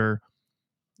by either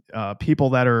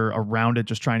people that are around it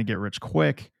just trying to get rich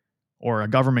quick, or a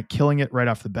government killing it right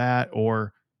off the bat,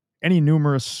 or any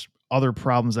numerous other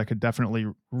problems that could definitely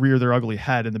rear their ugly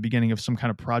head in the beginning of some kind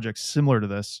of project similar to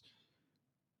this.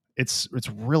 It's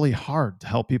really hard to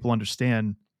help people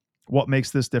understand what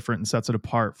makes this different and sets it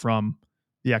apart from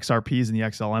the XRPs and the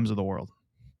XLMs of the world.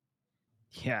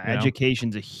 Yeah,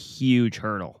 education's a huge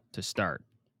hurdle to start,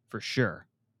 for sure.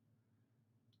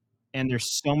 And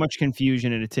there's so much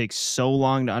confusion, and it takes so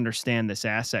long to understand this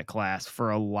asset class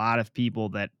for a lot of people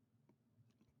that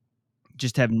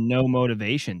just have no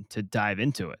motivation to dive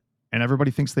into it. And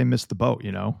everybody thinks they missed the boat,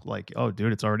 like, oh,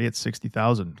 dude, it's already at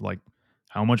 60,000. Like,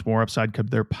 how much more upside could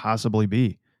there possibly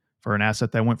be for an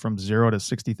asset that went from 0 to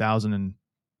 60,000 in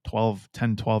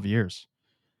 12 years?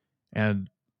 And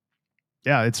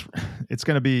yeah, it's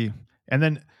going to be, and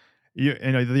then,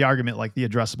 the argument, like the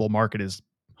addressable market is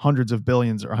hundreds of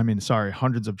trillions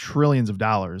of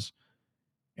dollars.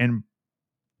 And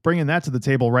bringing that to the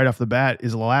table right off the bat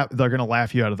is they're going to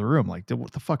laugh you out of the room. Like,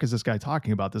 what the fuck is this guy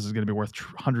talking about? This is going to be worth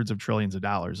hundreds of trillions of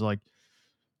dollars. Like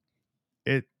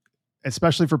it,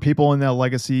 especially for people in that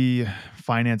legacy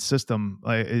finance system,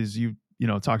 is you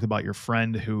talked about your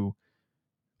friend who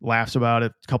laughs about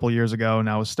it a couple of years ago.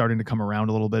 Now it's starting to come around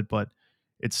a little bit, but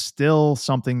it's still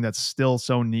something that's still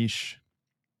so niche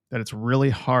that it's really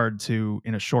hard to,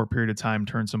 in a short period of time,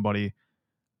 turn somebody,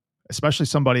 especially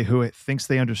somebody who thinks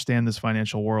they understand this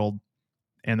financial world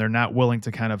and they're not willing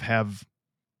to kind of have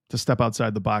to step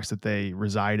outside the box that they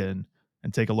reside in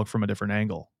and take a look from a different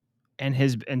angle.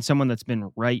 And someone that's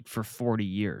been right for 40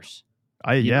 years.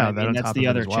 That mean, on that's top the of it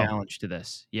other as well. challenge to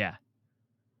this. Yeah.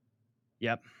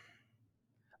 Yep.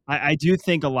 I do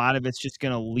think a lot of it's just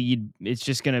going to lead. It's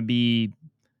just going to be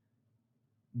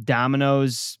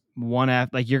dominoes one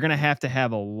after. Like, you're going to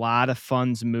have a lot of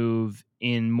funds move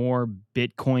in more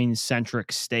Bitcoin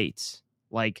centric states.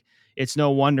 Like, it's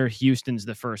no wonder Houston's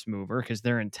the first mover because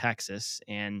they're in Texas,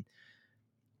 and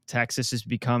Texas is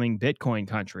becoming Bitcoin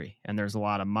country, and there's a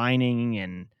lot of mining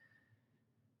and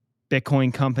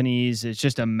Bitcoin companies. It's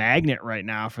just a magnet right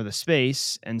now for the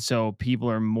space. And so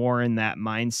people are more in that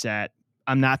mindset.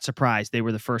 I'm not surprised they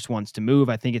were the first ones to move.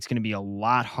 I think it's going to be a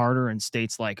lot harder in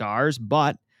states like ours,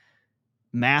 but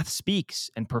math speaks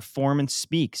and performance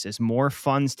speaks. As more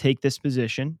funds take this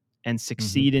position and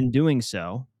succeed in doing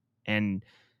so, and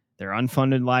their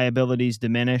unfunded liabilities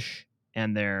diminish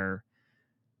and their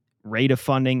rate of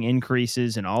funding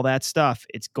increases and all that stuff,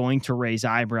 it's going to raise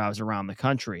eyebrows around the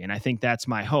country. And I think that's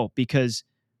my hope, because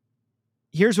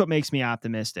here's what makes me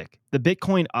optimistic. The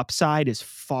Bitcoin upside is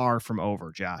far from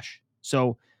over, Josh.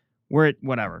 So we're at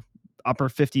whatever, upper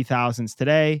 50,000s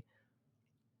today.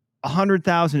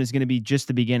 100,000 is going to be just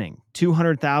the beginning.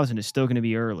 200,000 is still going to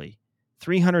be early.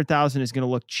 300,000 is going to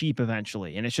look cheap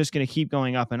eventually, and it's just going to keep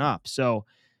going up and up. So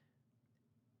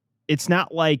it's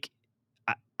not like,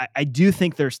 I do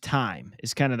think there's time,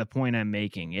 is kind of the point I'm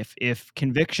making. If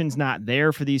conviction's not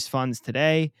there for these funds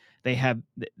today,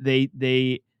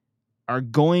 they are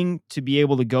going to be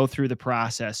able to go through the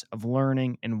process of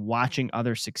learning and watching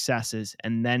other successes,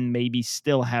 and then maybe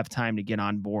still have time to get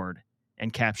on board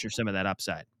and capture some of that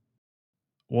upside.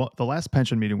 Well, the last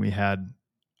pension meeting we had,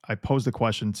 I posed a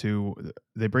question to,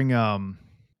 they bring, I'm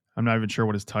not even sure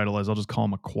what his title is. I'll just call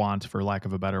him a quant for lack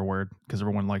of a better word, because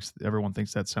everyone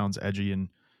thinks that sounds edgy and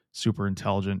super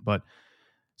intelligent. But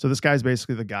so this guy's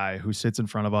basically the guy who sits in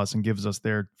front of us and gives us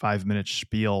their 5-minute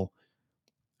spiel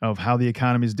of how the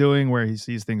economy is doing, where he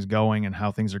sees things going, and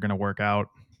how things are going to work out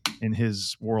in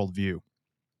his worldview.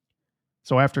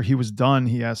 So after he was done,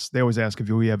 they always ask if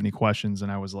we have any questions. And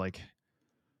I was like,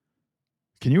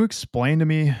 can you explain to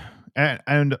me?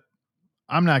 And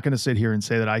I'm not going to sit here and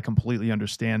say that I completely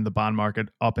understand the bond market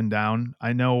up and down.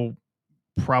 I know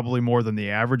probably more than the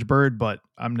average bird, but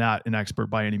I'm not an expert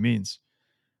by any means.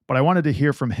 But I wanted to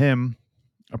hear from him,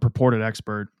 a purported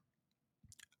expert.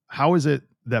 How is it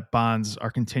that bonds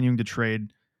are continuing to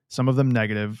trade, some of them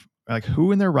negative? Like,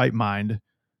 who in their right mind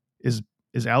is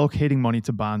allocating money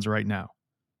to bonds right now?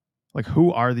 Like,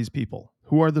 who are these people?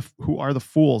 Who are the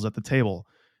fools at the table?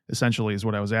 Essentially, is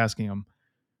what I was asking him.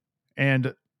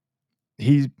 And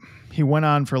he went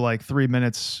on for like 3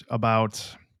 minutes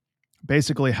about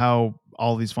basically how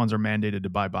all these funds are mandated to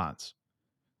buy bonds.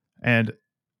 And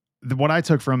what I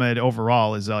took from it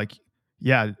overall is like,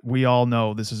 yeah, we all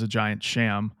know this is a giant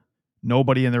sham.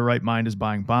 Nobody in their right mind is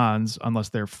buying bonds unless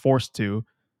they're forced to.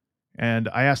 And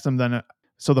I asked him then,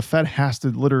 so the Fed has to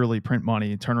literally print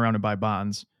money, turn around and buy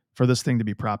bonds for this thing to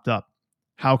be propped up.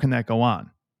 How can that go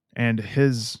on? And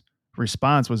his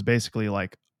response was basically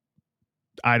like,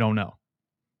 I don't know.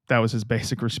 That was his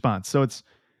basic response. So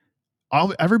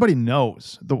everybody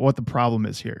knows what the problem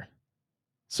is here.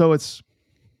 So it's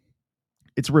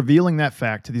revealing that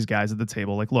fact to these guys at the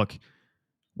table. Like, look,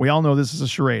 we all know this is a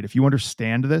charade. If you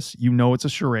understand this, you know it's a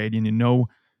charade, and you know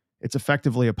it's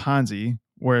effectively a Ponzi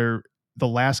where the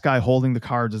last guy holding the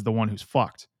cards is the one who's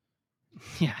fucked.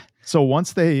 Yeah. So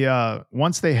once they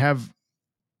have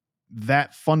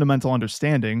that fundamental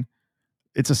understanding,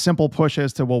 it's a simple push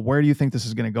as to, well, where do you think this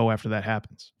is going to go after that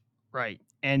happens? Right.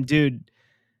 And dude,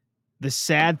 the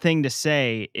sad thing to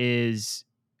say is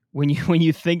when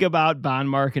you think about bond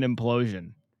market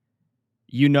implosion,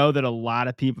 you know that a lot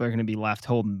of people are going to be left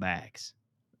holding bags.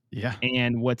 Yeah.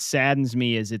 And what saddens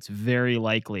me is it's very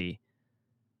likely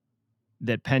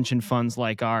that pension funds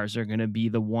like ours are going to be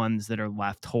the ones that are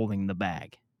left holding the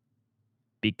bag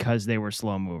because they were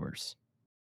slow movers.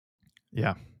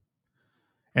 Yeah.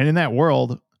 And in that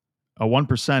world, a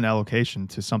 1% allocation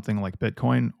to something like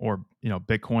Bitcoin or,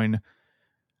 Bitcoin,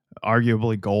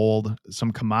 arguably gold,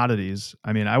 some commodities.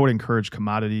 I mean, I would encourage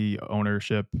commodity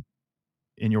ownership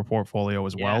in your portfolio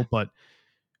as well, but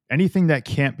anything that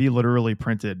can't be literally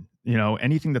printed,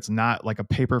 anything that's not like a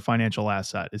paper financial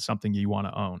asset is something you want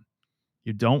to own.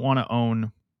 You don't want to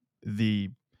own the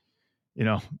You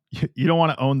know, you don't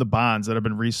want to own the bonds that have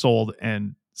been resold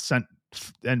and sent,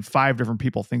 and 5 different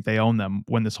people think they own them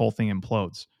when this whole thing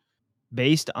implodes.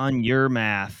 Based on your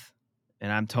math,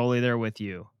 and I'm totally there with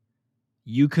you,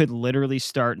 you could literally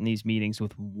start in these meetings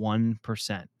with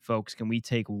 1%. Folks, can we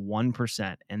take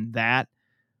 1%? And that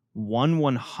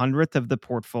 1/100th of the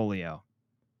portfolio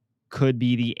could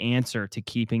be the answer to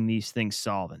keeping these things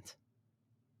solvent.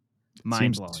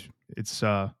 Mind blowing. It's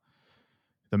the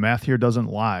math here doesn't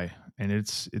lie, and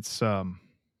it's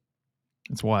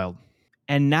wild.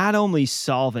 And not only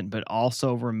solvent, but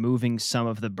also removing some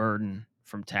of the burden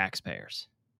from taxpayers.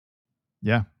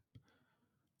 Yeah.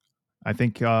 I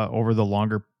think over the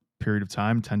longer period of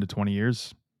time, 10 to 20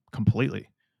 years, completely.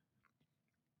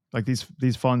 Like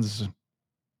these funds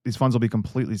will be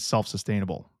completely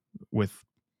self-sustainable with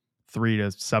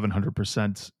 300 to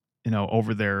 700%,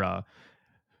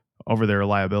 over their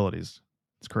liabilities.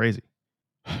 It's crazy.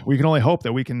 We can only hope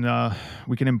that we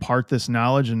can impart this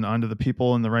knowledge and onto the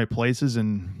people in the right places,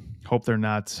 and hope they're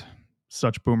not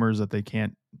such boomers that they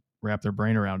can't wrap their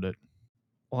brain around it.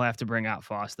 We'll have to bring out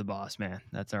Foss the Boss, man.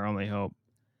 That's our only hope.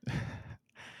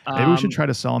 Maybe we should try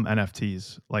to sell them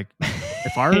NFTs. Like,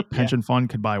 if our pension fund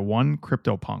could buy one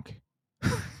CryptoPunk,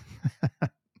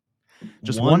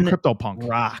 just one CryptoPunk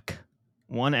rock,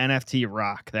 one NFT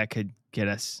rock, that could get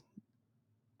us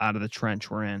out of the trench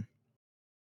we're in.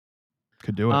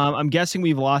 Could do it. I'm guessing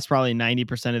we've lost probably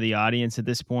 90% of the audience at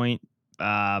this point.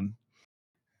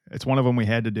 It's one of them we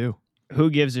had to do. Who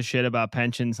gives a shit about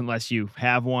pensions unless you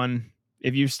have one?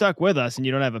 If you've stuck with us and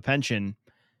you don't have a pension,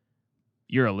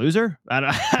 you're a loser. I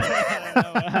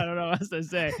don't know what else to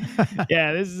say.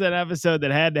 Yeah, this is an episode that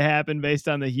had to happen based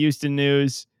on the Houston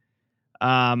news.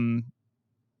 We're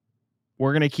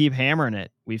going to keep hammering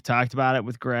it. We've talked about it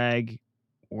with Greg.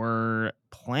 We're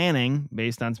planning,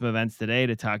 based on some events today,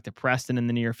 to talk to Preston in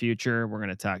the near future. We're going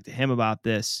to talk to him about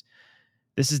this.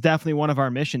 This is definitely one of our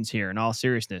missions here, in all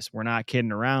seriousness. We're not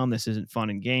kidding around. This isn't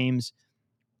fun and games.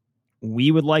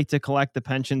 We would like to collect the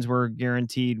pensions we're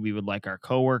guaranteed. We would like our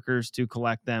coworkers to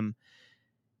collect them.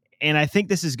 And I think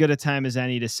this is as good a time as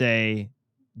any to say,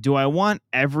 do I want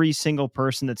every single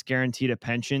person that's guaranteed a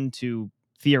pension to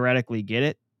theoretically get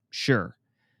it? Sure.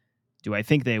 Do I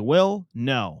think they will?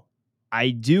 No. I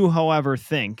do, however,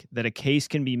 think that a case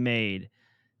can be made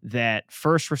that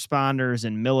first responders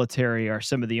and military are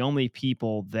some of the only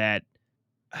people that,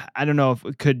 I don't know, if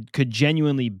could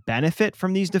genuinely benefit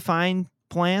from these defined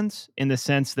plans, in the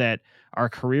sense that our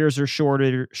careers are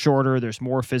shorter, there's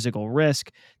more physical risk,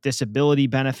 disability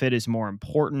benefit is more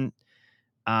important.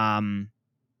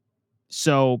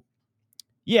 So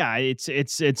yeah, it's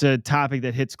a topic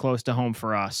that hits close to home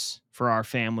for us, for our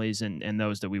families and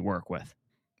those that we work with.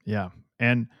 Yeah.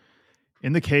 And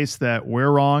in the case that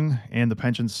we're wrong and the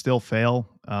pensions still fail,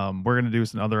 we're going to do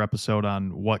another episode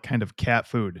on what kind of cat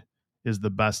food is the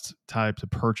best type to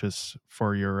purchase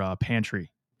for your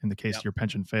pantry in the case your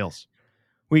pension fails.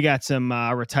 We got some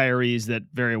retirees that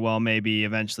very well may be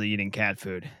eventually eating cat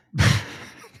food.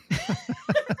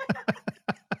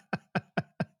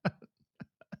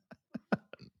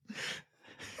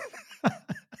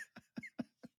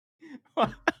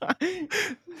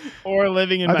 Or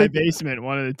living in my basement,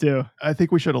 one of the two. I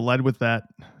think we should have led with that.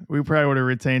 We probably would have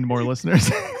retained more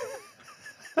listeners.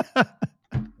 All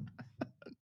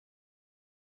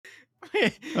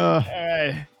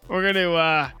right. We're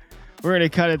gonna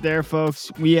cut it there,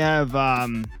 folks. We have a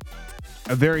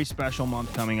very special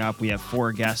month coming up. We have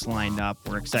 4 guests lined up.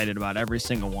 We're excited about every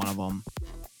single one of them.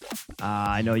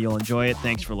 I know you'll enjoy it.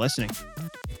 Thanks for listening.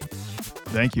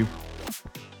 Thank you.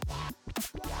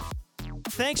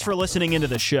 Thanks for listening into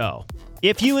the show.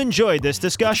 If you enjoyed this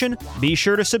discussion, be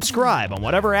sure to subscribe on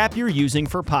whatever app you're using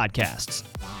for podcasts.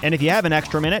 And if you have an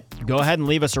extra minute, go ahead and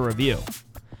leave us a review.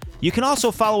 You can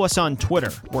also follow us on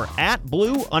Twitter. We're at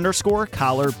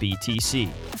blue_collar_BTC.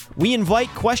 We invite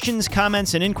questions,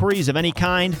 comments, and inquiries of any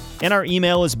kind, and our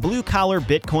email is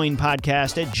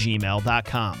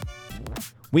bluecollarbitcoinpodcast@gmail.com.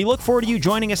 We look forward to you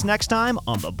joining us next time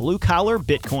on the Blue Collar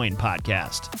Bitcoin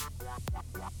Podcast.